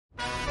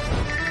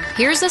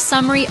Here's a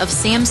summary of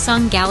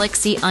Samsung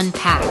Galaxy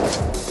Unpacked.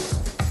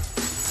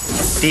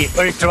 The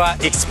Ultra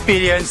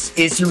experience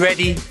is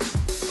ready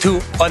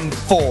to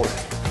unfold.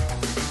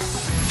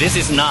 This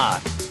is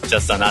not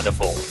just another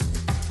fold.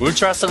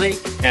 Ultra sleek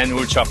and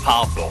ultra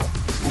powerful,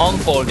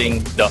 unfolding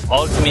the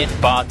ultimate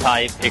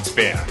bar-type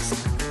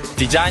experience.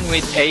 Designed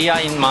with AI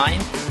in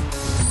mind,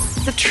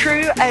 the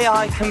true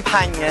AI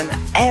companion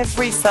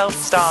every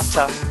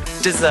self-starter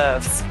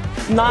deserves.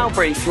 Now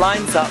Brief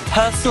lines up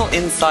personal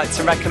insights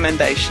and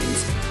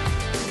recommendations.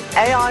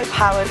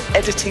 AI-powered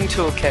editing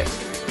toolkit.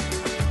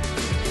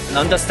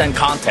 Understand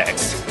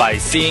context by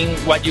seeing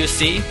what you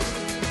see.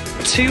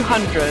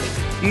 200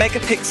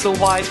 megapixel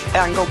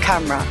wide-angle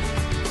camera.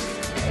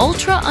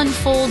 Ultra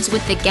unfolds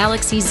with the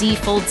Galaxy Z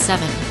Fold7.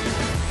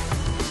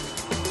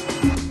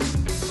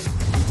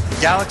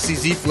 Galaxy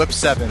Z Flip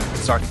 7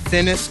 is our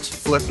thinnest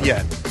flip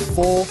yet,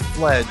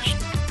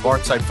 full-fledged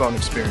bar-type phone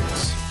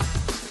experience.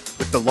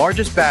 With the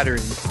largest battery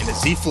in a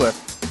Z Flip,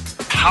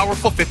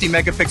 powerful 50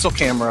 megapixel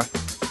camera,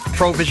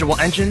 Pro Visual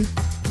Engine,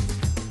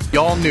 the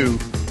all-new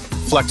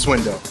Flex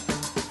window.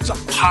 It's a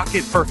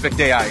pocket-perfect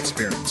AI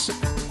experience.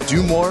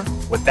 Do more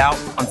without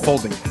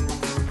unfolding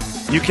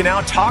it. You can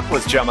now talk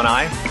with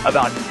Gemini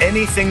about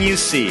anything you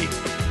see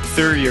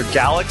through your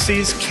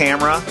Galaxy's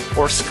camera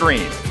or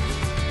screen.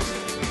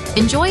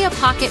 Enjoy a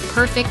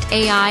pocket-perfect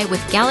AI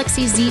with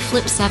Galaxy Z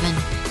Flip 7.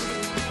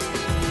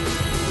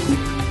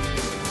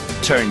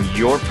 Turn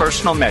your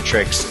personal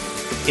metrics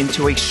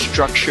into a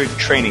structured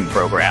training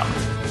program.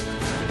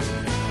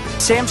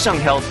 Samsung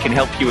Health can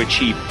help you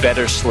achieve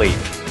better sleep,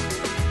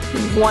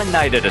 one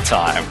night at a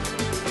time.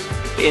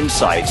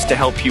 Insights to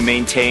help you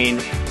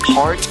maintain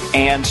heart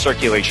and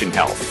circulation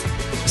health.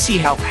 See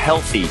how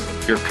healthy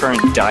your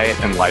current diet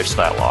and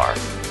lifestyle are.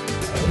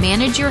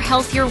 Manage your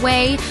health your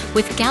way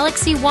with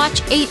Galaxy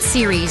Watch 8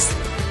 series.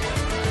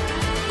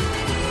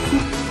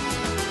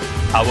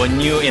 our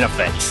new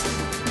interface,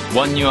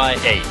 One UI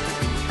 8,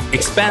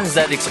 expands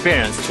that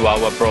experience to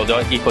our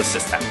broader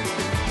ecosystem.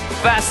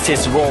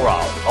 Fastest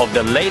rollout of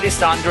the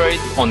latest Android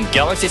on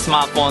Galaxy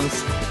smartphones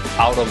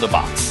out of the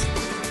box.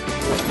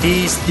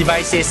 These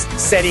devices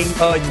setting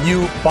a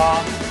new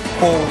bar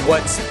for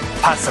what's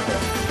possible.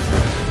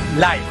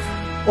 Life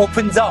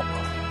opens up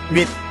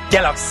with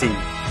Galaxy.